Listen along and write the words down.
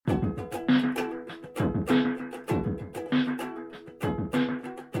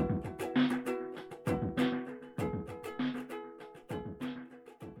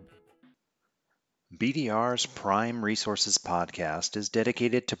BDR's Prime Resources podcast is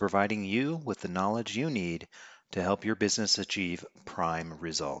dedicated to providing you with the knowledge you need to help your business achieve prime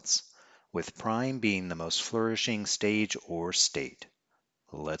results, with prime being the most flourishing stage or state.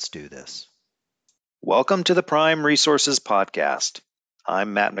 Let's do this. Welcome to the Prime Resources podcast.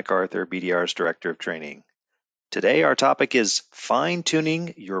 I'm Matt MacArthur, BDR's Director of Training. Today, our topic is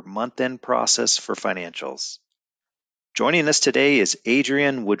fine-tuning your month-end process for financials. Joining us today is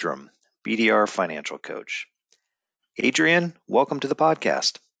Adrienne Woodrum, BDR Financial Coach. Adrienne, welcome to the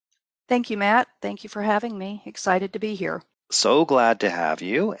podcast. Thank you, Matt. Thank you for having me. Excited to be here. So glad to have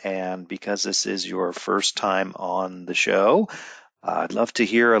you. And because this is your first time on the show, I'd love to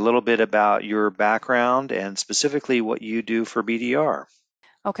hear a little bit about your background and specifically what you do for BDR.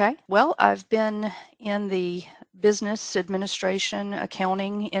 Okay. Well, I've been in the business administration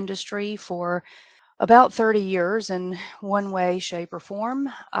accounting industry for about 30 years in one way, shape, or form.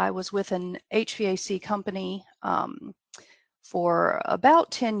 I was with an HVAC company for about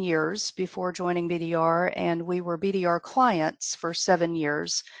 10 years before joining BDR, and we were BDR clients for 7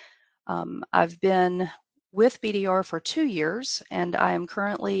 years. I've been with BDR for 2 years, and I am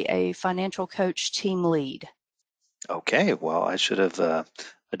currently a financial coach team lead. Okay, well, I should have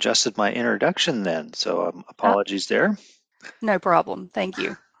adjusted my introduction then, so apologies there. No problem. Thank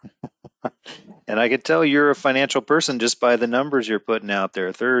you. And I could tell you're a financial person just by the numbers you're putting out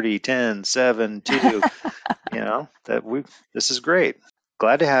there, 30, 10, 7, 2, this is great.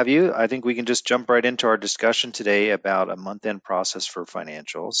 Glad to have you. I think we can just jump right into our discussion today about a month-end process for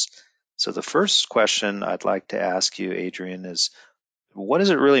financials. So the first question I'd like to ask you, Adrienne, is what does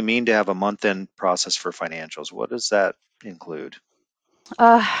it really mean to have a month-end process for financials? What does that include?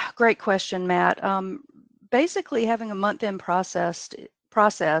 Great question, Matt. Basically, having a month-end process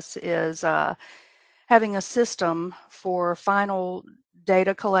is having a system for final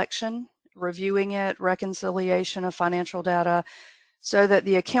data collection, reviewing it, reconciliation of financial data, so that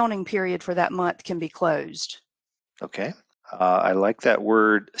the accounting period for that month can be closed. Okay. I like that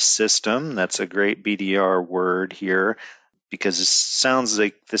word system. That's a great BDR word here because it sounds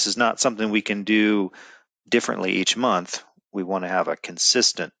like this is not something we can do differently each month. We want to have a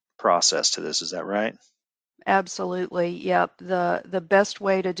consistent process to this. Is that right? Absolutely. Yep. The best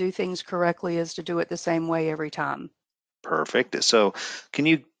way to do things correctly is to do it the same way every time. Perfect. So can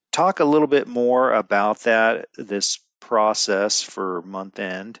you talk a little bit more about this process for month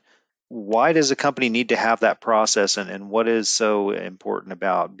end? Why does a company need to have that process and what is so important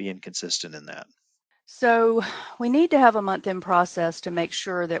about being consistent in that? So we need to have a month-end process to make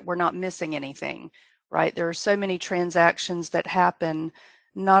sure that we're not missing anything, right? There are so many transactions that happen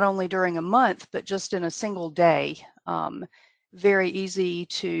not only during a month, but just in a single day. Very easy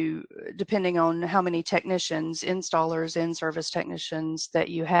to, depending on how many technicians, installers, and service technicians that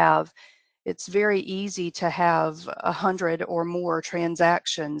you have, it's very easy to have 100 or more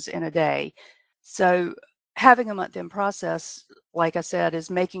transactions in a day. So having a month-end process, like I said, is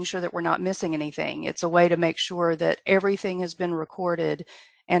making sure that we're not missing anything. It's a way to make sure that everything has been recorded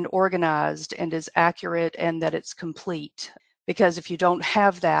and organized and is accurate and that it's complete. Because if you don't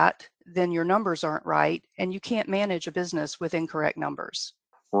have that, then your numbers aren't right and you can't manage a business with incorrect numbers.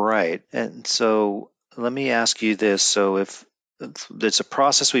 Right. And so let me ask you this. So if it's a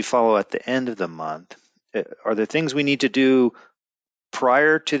process we follow at the end of the month, are there things we need to do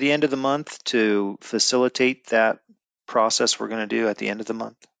prior to the end of the month to facilitate that process we're going to do at the end of the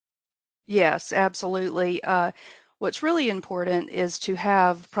month? Yes, absolutely. What's really important is to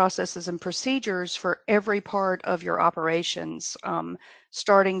have processes and procedures for every part of your operations,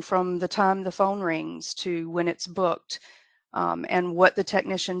 starting from the time the phone rings to when it's booked, and what the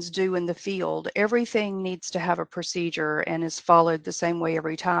technicians do in the field. Everything needs to have a procedure and is followed the same way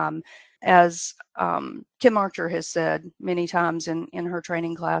every time. As Kim Archer has said many times in her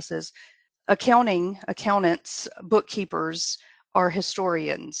training classes, accountants, bookkeepers are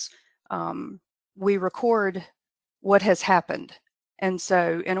historians. Um, we record what has happened. And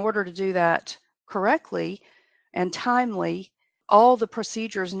so, in order to do that correctly and timely, all the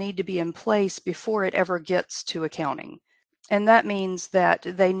procedures need to be in place before it ever gets to accounting. And that means that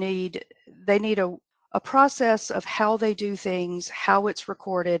they need a process of how they do things, how it's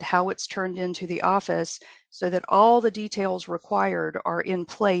recorded, how it's turned into the office, so that all the details required are in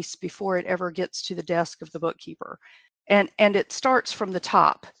place before it ever gets to the desk of the bookkeeper. And it starts from the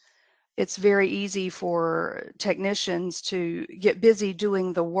top. It's very easy for technicians to get busy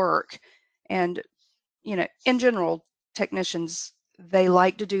doing the work. And, in general, technicians, they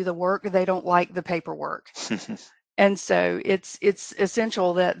like to do the work, they don't like the paperwork. And so it's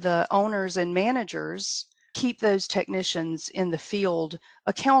essential that the owners and managers keep those technicians in the field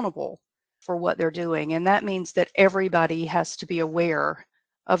accountable for what they're doing. And that means that everybody has to be aware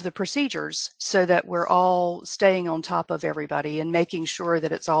of the procedures so that we're all staying on top of everybody and making sure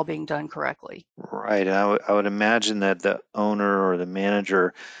that it's all being done correctly. Right. I would imagine that the owner or the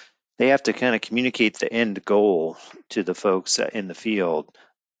manager, they have to kind of communicate the end goal to the folks in the field,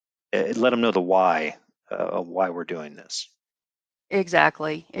 let them know the why of why we're doing this.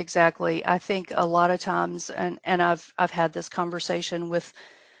 Exactly, exactly. I think a lot of times, and I've had this conversation with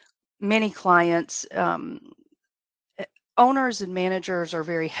many clients. eh, Owners and managers are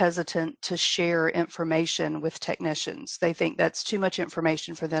very hesitant to share information with technicians. They think that's too much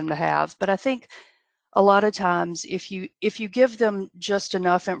information for them to have. But I think a lot of times, if you give them just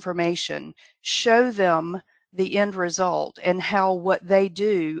enough information, show them the end result and how what they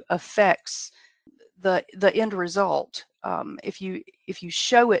do affects the end result. If you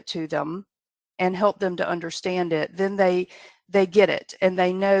show it to them and help them to understand it, then they get it and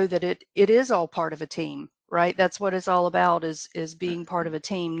they know that it is all part of a team, right? That's what it's all about, is being part of a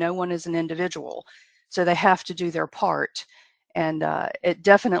team. No one is an individual, so they have to do their part, and it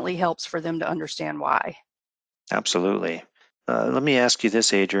definitely helps for them to understand why. Absolutely. Let me ask you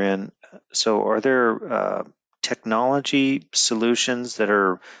this, Adrian. So, are there technology solutions that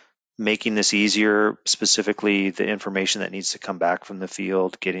are making this easier, specifically the information that needs to come back from the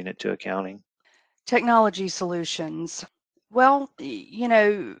field, getting it to accounting? Technology solutions. Well,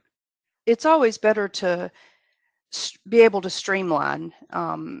 it's always better to be able to streamline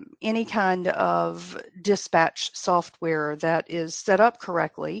any kind of dispatch software that is set up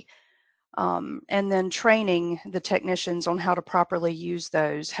correctly, and then training the technicians on how to properly use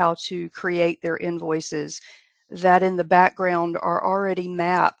those, how to create their invoices that in the background are already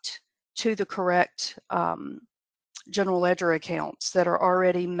mapped to the correct general ledger accounts, that are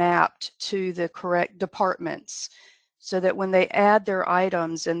already mapped to the correct departments, so that when they add their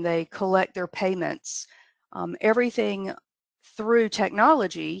items and they collect their payments, everything through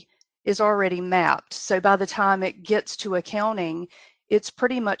technology is already mapped. So by the time it gets to accounting, it's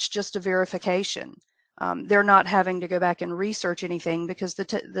pretty much just a verification. They're not having to go back and research anything because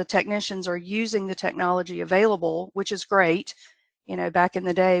the technicians are using the technology available, which is great. Back in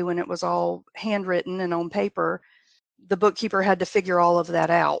the day when it was all handwritten and on paper, the bookkeeper had to figure all of that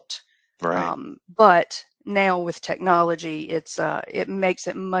out. Right. But now with technology, it makes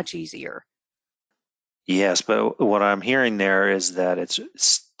it much easier. Yes, but what I'm hearing there is that it's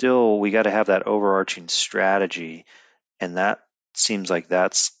still, we got to have that overarching strategy, and that seems like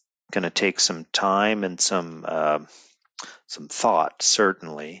that's going to take some time and some thought,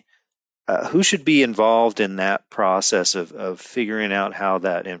 certainly. Who should be involved in that process of figuring out how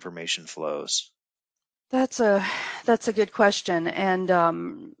that information flows? That's a that's a good question, and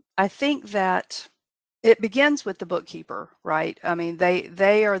I think that it begins with the bookkeeper, right? I mean,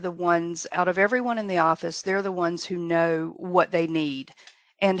 they are the ones out of everyone in the office. They're the ones who know what they need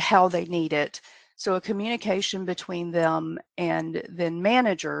and how they need it. So a communication between them and then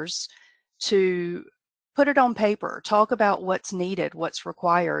managers to put it on paper, talk about what's needed, what's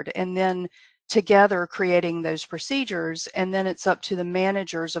required, and then together creating those procedures. And then it's up to the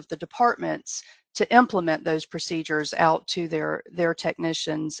managers of the departments to implement those procedures out to their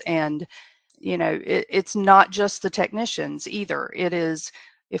technicians. And it's not just the technicians either. It is,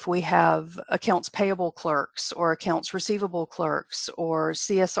 if we have accounts payable clerks or accounts receivable clerks or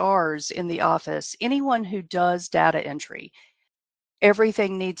CSRs in the office, anyone who does data entry,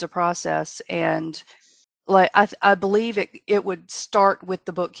 everything needs a process. And like I believe it would start with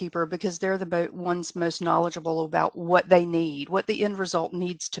the bookkeeper because they're the ones most knowledgeable about what they need, what the end result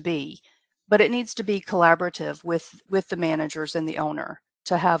needs to be. But it needs to be collaborative with the managers and the owner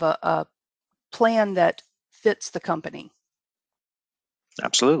to have a plan that fits the company.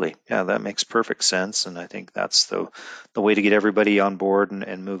 Absolutely. Yeah, that makes perfect sense. And I think that's the way to get everybody on board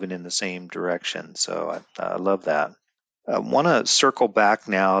and moving in the same direction. So I love that. I want to circle back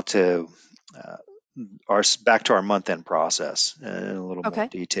now to uh, back to our month-end process in a little more Okay.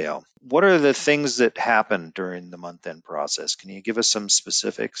 detail. What are the things that happen during the month-end process? Can you give us some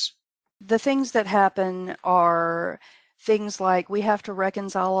specifics? The things that happen are things like we have to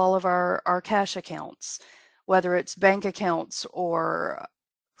reconcile all of our cash accounts, whether it's bank accounts or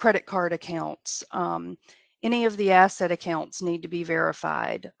credit card accounts. Any of the asset accounts need to be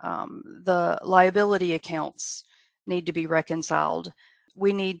verified. The liability accounts need to be reconciled.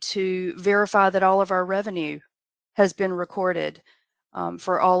 We need to verify that all of our revenue has been recorded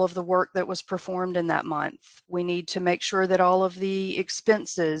for all of the work that was performed in that month. We need to make sure that all of the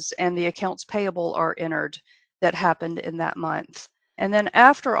expenses and the accounts payable are entered that happened in that month. And then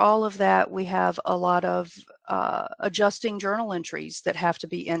after all of that, we have a lot of adjusting journal entries that have to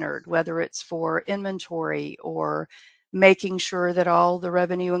be entered, whether it's for inventory or making sure that all the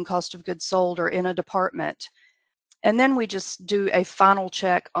revenue and cost of goods sold are in a department. And then we just do a final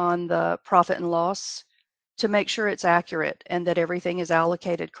check on the profit and loss to make sure it's accurate and that everything is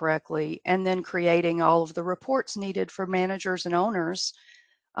allocated correctly, and then creating all of the reports needed for managers and owners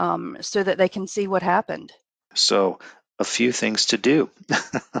so that they can see what happened. So a few things to do.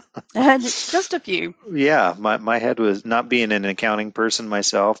 And just a few. Yeah, my head was, not being an accounting person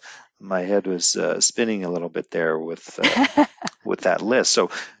myself, my head was spinning a little bit there with that list. So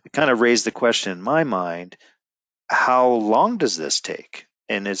it kind of raised the question in my mind, how long does this take?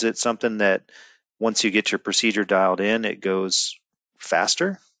 And is it something that once you get your procedure dialed in, it goes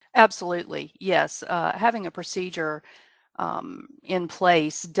faster? Absolutely, yes. Having a procedure in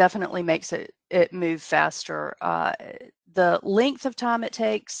place definitely makes it move faster. The length of time it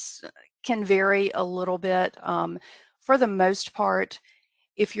takes can vary a little bit. For the most part,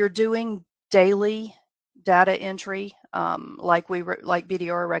 if you're doing daily data entry, like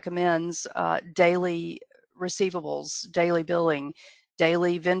BDR recommends, daily receivables, daily billing,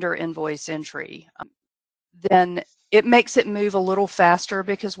 daily vendor invoice entry, then it makes it move a little faster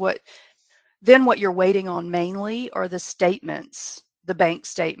because what you're waiting on mainly are the statements, the bank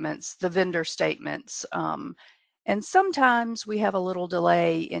statements, the vendor statements. And sometimes we have a little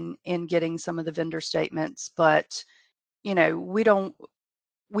delay in getting some of the vendor statements, but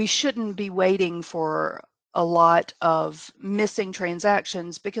we shouldn't be waiting for a lot of missing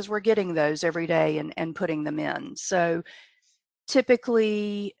transactions because we're getting those every day and putting them in. So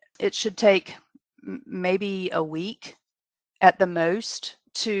typically it should take maybe a week at the most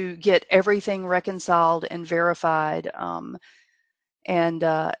to get everything reconciled and verified, and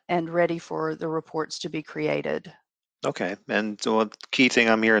ready for the reports to be created. Okay. And so the key thing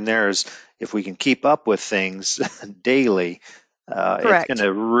I'm hearing there is if we can keep up with things daily, it's going Correct.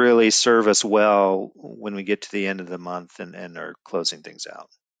 to really serve us well when we get to the end of the month and are closing things out.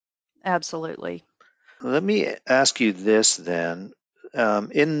 Absolutely. Let me ask you this then.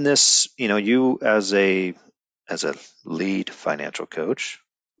 In this, you as a lead financial coach,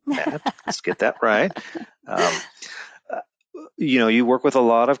 Matt, let's get that right. Um, uh, you work with a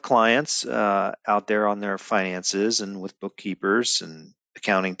lot of clients out there on their finances and with bookkeepers and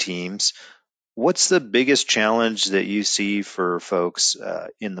accounting teams. What's the biggest challenge that you see for folks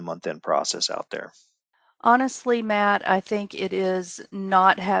in the month-end process out there? Honestly, Matt, I think it is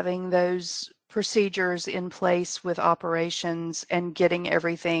not having those procedures in place with operations and getting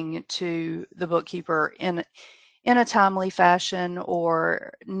everything to the bookkeeper in a timely fashion,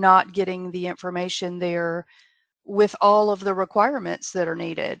 or not getting the information there with all of the requirements that are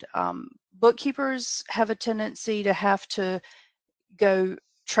needed. Bookkeepers have a tendency to have to go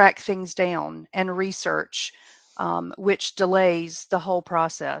track things down and research, which delays the whole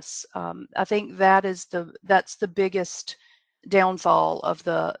process. I think that's the biggest downfall of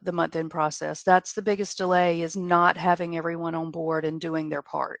the month end process. That's the biggest delay, is not having everyone on board and doing their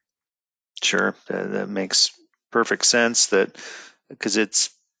part. Sure, that makes perfect sense. That because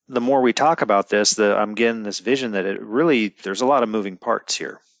it's the more we talk about this, I'm getting this vision that it really there's a lot of moving parts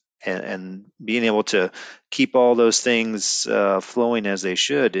here, and being able to keep all those things flowing as they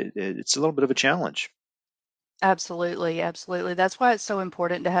should, it's a little bit of a challenge. Absolutely, absolutely. That's why it's so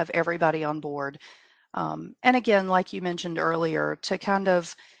important to have everybody on board. And again, like you mentioned earlier, to kind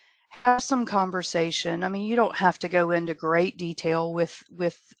of have some conversation. I mean, you don't have to go into great detail with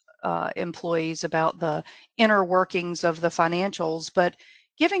employees about the inner workings of the financials, but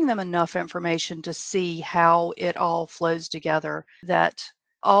giving them enough information to see how it all flows together, that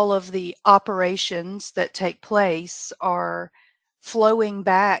all of the operations that take place are flowing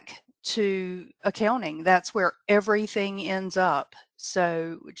back to accounting. That's where everything ends up.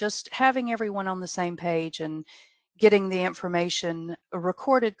 So just having everyone on the same page and getting the information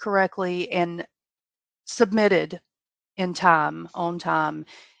recorded correctly and submitted in time, on time,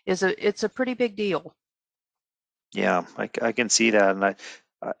 it's a pretty big deal. Yeah, I can see that, and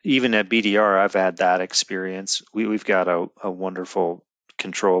even at BDR, I've had that experience. We've got a wonderful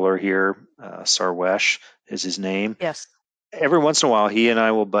controller here, Sarwesh is his name. Yes. Every once in a while, he and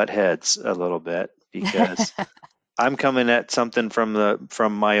I will butt heads a little bit because I'm coming at something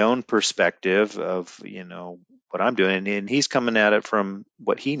from my own perspective of what I'm doing, and he's coming at it from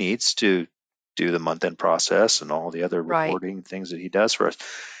what he needs to do the month end process and all the other Right. reporting things that he does for us.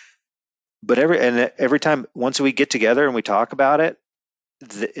 But every time once we get together and we talk about it,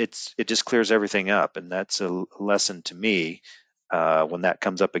 it just clears everything up, and that's a lesson to me when that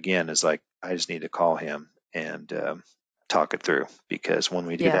comes up again. Is like I just need to call him and talk it through because when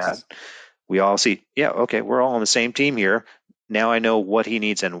we do that, Yes. we all see, yeah, okay, we're all on the same team here. Now I know what he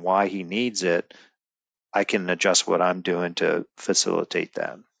needs and why he needs it. I can adjust what I'm doing to facilitate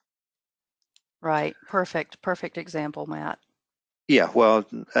that. Right. Perfect example, Matt. Yeah, well,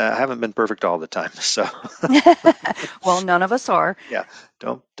 I haven't been perfect all the time, so Well, none of us are. yeah,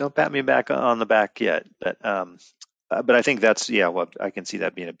 don't pat me back on the back yet. But I think that's, yeah, what I can see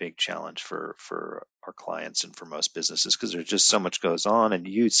that being a big challenge for our clients and for most businesses, because there's just so much goes on. And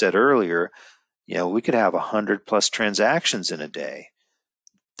you said earlier, we could have 100+ transactions in a day.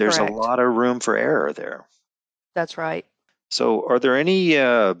 There's a Correct. lot of room for error there. That's right. So, are there any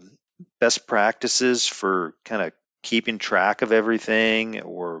best practices for kind of keeping track of everything,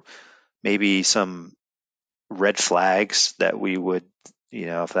 or maybe some red flags that we would,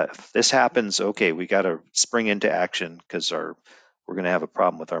 if this happens, okay, we got to spring into action because we're going to have a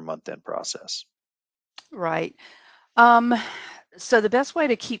problem with our month end process. Right. Um, so the best way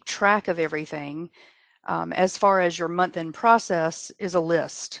to keep track of everything, as far as your month-end process, is a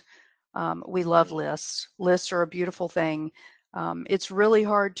list. We love Mm. lists. Lists are a beautiful thing. It's really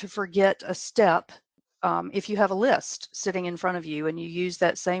hard to forget a step if you have a list sitting in front of you and you use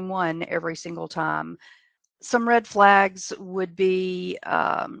that same one every single time. Some red flags would be,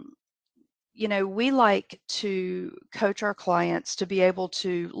 we like to coach our clients to be able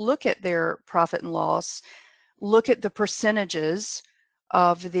to look at their profit and loss, look at the percentages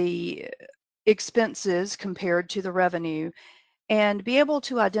of the expenses compared to the revenue, and be able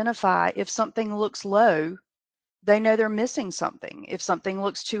to identify if something looks low, they know they're missing something. If something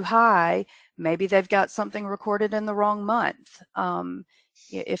looks too high, maybe they've got something recorded in the wrong month.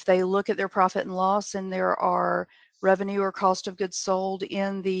 If they look at their profit and loss and there are revenue or cost of goods sold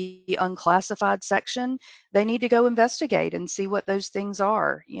in the unclassified section, they need to go investigate and see what those things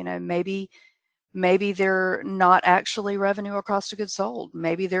are. Maybe they're not actually revenue or cost of goods sold.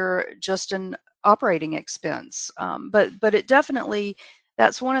 Maybe they're just an operating expense. But it definitely,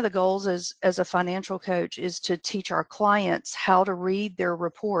 that's one of the goals as a financial coach, is to teach our clients how to read their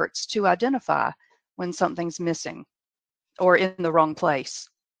reports to identify when something's missing or in the wrong place.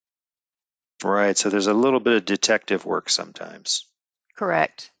 Right. So there's a little bit of detective work sometimes.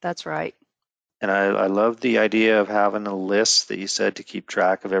 Correct. That's right. And I love the idea of having a list that you said to keep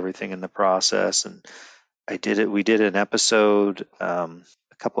track of everything in the process. And we did an episode, a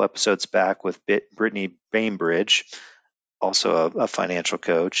couple episodes back with Brittany Bainbridge, also a financial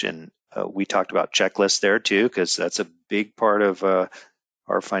coach. And we talked about checklists there too, because that's a big part of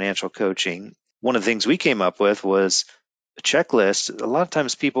our financial coaching. One of the things we came up with was a checklist. A lot of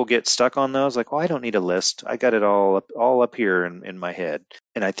times people get stuck on those, like, well, I don't need a list. I got it all up here in my head.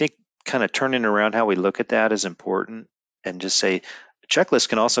 And I think kind of turning around how we look at that is important, and just say a checklist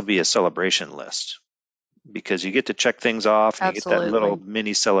can also be a celebration list, because you get to check things off and you get that little Absolutely.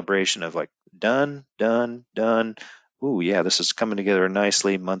 mini celebration of like, done, done, done. Ooh, yeah, this is coming together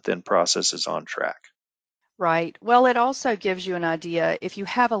nicely. Month end process is on track. Right. Well, it also gives you an idea if you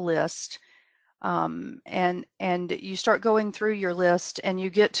have a list, and you start going through your list and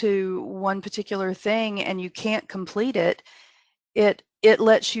you get to one particular thing and you can't complete it, it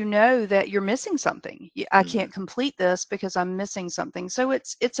lets you know that you're missing something. I Hmm. can't complete this because I'm missing something. So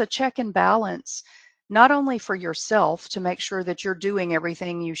it's a check and balance, not only for yourself to make sure that you're doing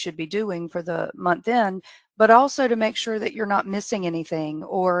everything you should be doing for the month end, but also to make sure that you're not missing anything,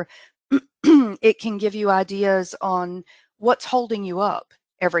 or it can give you ideas on what's holding you up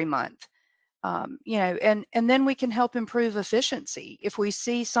every month. And then we can help improve efficiency. If we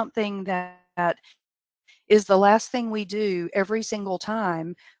see something that is the last thing we do every single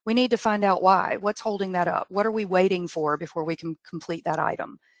time, we need to find out why. What's holding that up? What are we waiting for before we can complete that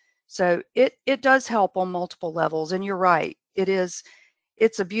item? So it does help on multiple levels. And you're right.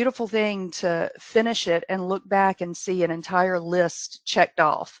 It's a beautiful thing to finish it and look back and see an entire list checked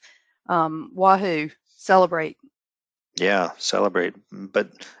off. Wahoo, celebrate. Yeah, celebrate. And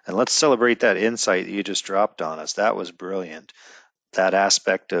let's celebrate that insight that you just dropped on us. That was brilliant. That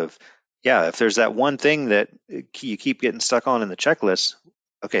aspect of, yeah, if there's that one thing that you keep getting stuck on in the checklist,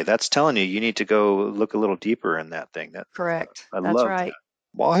 okay, that's telling you need to go look a little deeper in that thing. That Correct. I That's love that. right.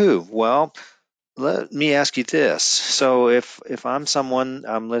 Wahoo. Well, let me ask you this. So if I'm someone,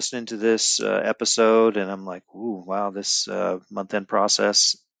 I'm listening to this episode and I'm like, ooh, wow, this month end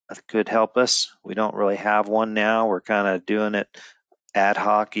process could help us. We don't really have one now. We're kind of doing it ad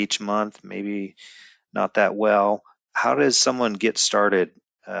hoc each month, maybe not that well. How does someone get started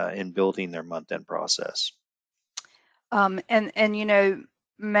in building their month end process? And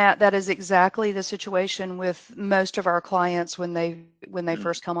Matt, that is exactly the situation with most of our clients when they Mm.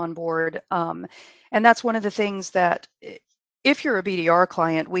 first come on board. And that's one of the things that If you're a BDR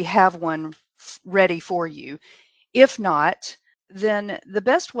client, we have one ready for you. If not, then the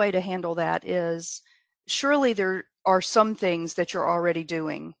best way to handle that is, surely there are some things that you're already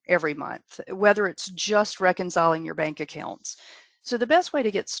doing every month, whether it's just reconciling your bank accounts. So the best way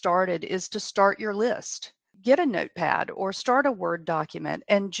to get started is to start your list. Get a notepad or start a Word document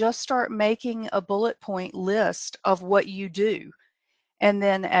and just start making a bullet point list of what you do. And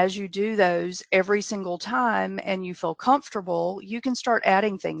then as you do those every single time and you feel comfortable, you can start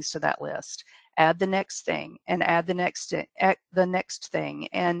adding things to that list. Add the next thing and add the next thing.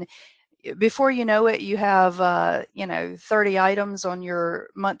 And before you know it, you have 30 items on your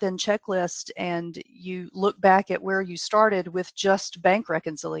month-end checklist, and you look back at where you started with just bank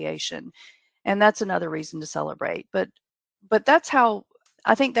reconciliation. And that's another reason to celebrate. But that's how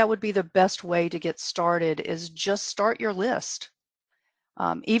I think that would be the best way to get started, is just start your list,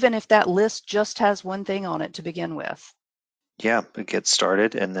 even if that list just has one thing on it to begin with. Yeah, it gets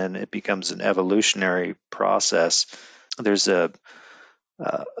started and then it becomes an evolutionary process. There's a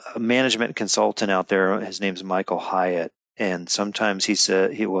management consultant out there. His name's Michael Hyatt, and sometimes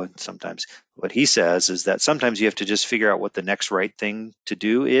sometimes what he says is that sometimes you have to just figure out what the next right thing to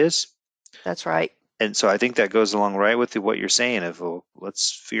do is. That's right. And so I think that goes along right with what you're saying of, well,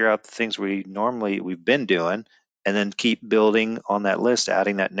 let's figure out the things we've been doing, and then keep building on that list,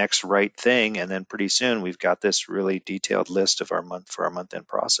 adding that next right thing, and then pretty soon we've got this really detailed list of our month end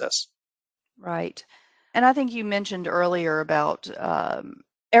process. Right. And I think you mentioned earlier about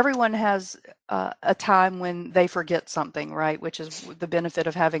everyone has a time when they forget something, right? Which is the benefit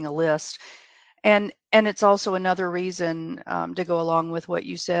of having a list. And it's also another reason, to go along with what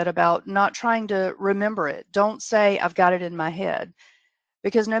you said about not trying to remember it. Don't say, I've got it in my head,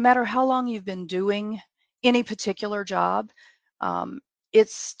 because no matter how long you've been doing any particular job, um,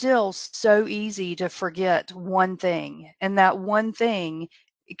 it's still so easy to forget one thing, and that one thing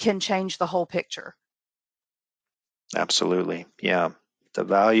can change the whole picture. Absolutely. Yeah. The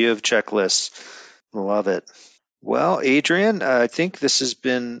value of checklists. Love it. Well, Adrian, I think this has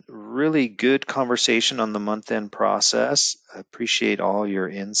been really good conversation on the month end process. I appreciate all your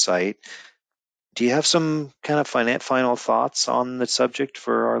insight. Do you have some kind of final thoughts on the subject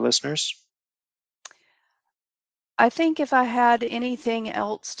for our listeners? I think if I had anything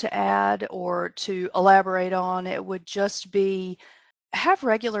else to add or to elaborate on, it would just be, have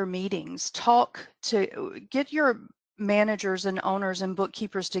regular meetings, get your managers and owners and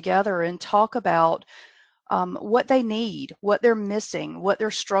bookkeepers together and talk about what they need, what they're missing, what their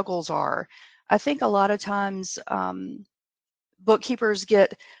struggles are. I think a lot of times, bookkeepers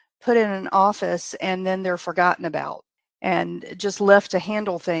get put in an office and then they're forgotten about and just left to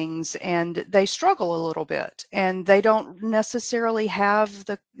handle things, and they struggle a little bit, and they don't necessarily have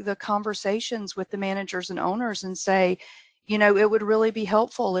the conversations with the managers and owners and say, it would really be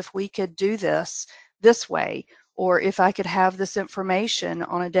helpful if we could do this way, or if I could have this information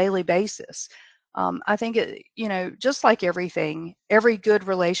on a daily basis. I think just like everything, every good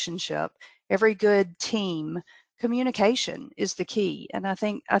relationship, every good team, communication is the key. And I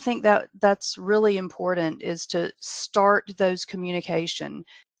think that that's really important, is to start those communication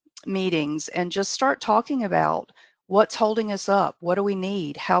meetings and just start talking about what's holding us up, what do we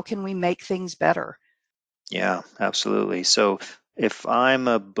need, how can we make things better. Yeah, absolutely. So if I'm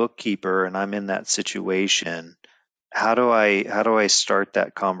a bookkeeper and I'm in that situation, how do I start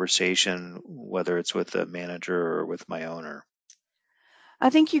that conversation, whether it's with a manager or with my owner? I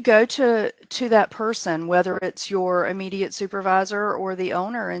think you go to that person, whether it's your immediate supervisor or the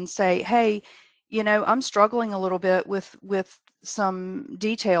owner, and say, "Hey, I'm struggling a little bit with some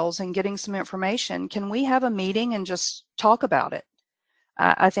details and getting some information. Can we have a meeting and just talk about it?"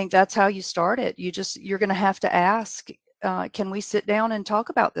 I think that's how you start it. You're going to have to ask, can we sit down and talk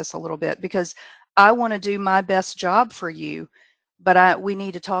about this a little bit? Because I want to do my best job for you, but we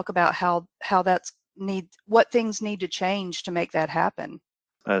need to talk about how what things need to change to make that happen.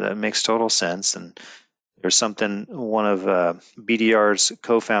 That makes total sense. And there's something one of BDR's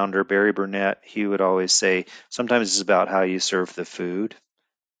co-founder, Barry Burnett, he would always say, sometimes it's about how you serve the food.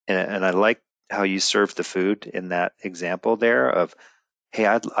 And I like how you serve the food in that example there of, hey,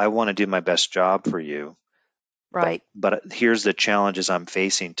 I want to do my best job for you, but Right. here's the challenges I'm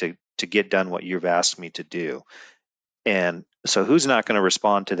facing to get done what you've asked me to do. And so who's not going to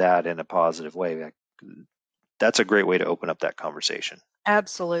respond to that in a positive way? That's a great way to open up that conversation.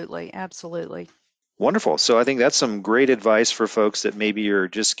 Absolutely. Absolutely. Wonderful. So I think that's some great advice for folks that maybe you're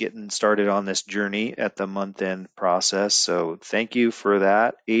just getting started on this journey at the month end process. So thank you for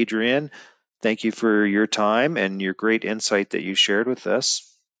that, Adrian. Thank you for your time and your great insight that you shared with us.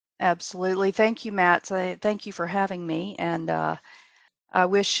 Absolutely. Thank you, Matt. Thank you for having me. And I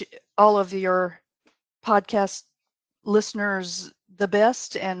wish all of your podcast listeners the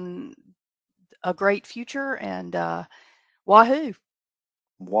best and a great future. And wahoo!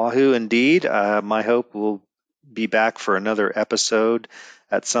 Wahoo, indeed. My hope will be back for another episode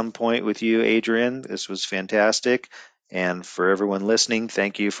at some point with you, Adrian. This was fantastic. And for everyone listening,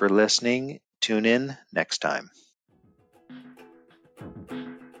 thank you for listening. Tune in next time.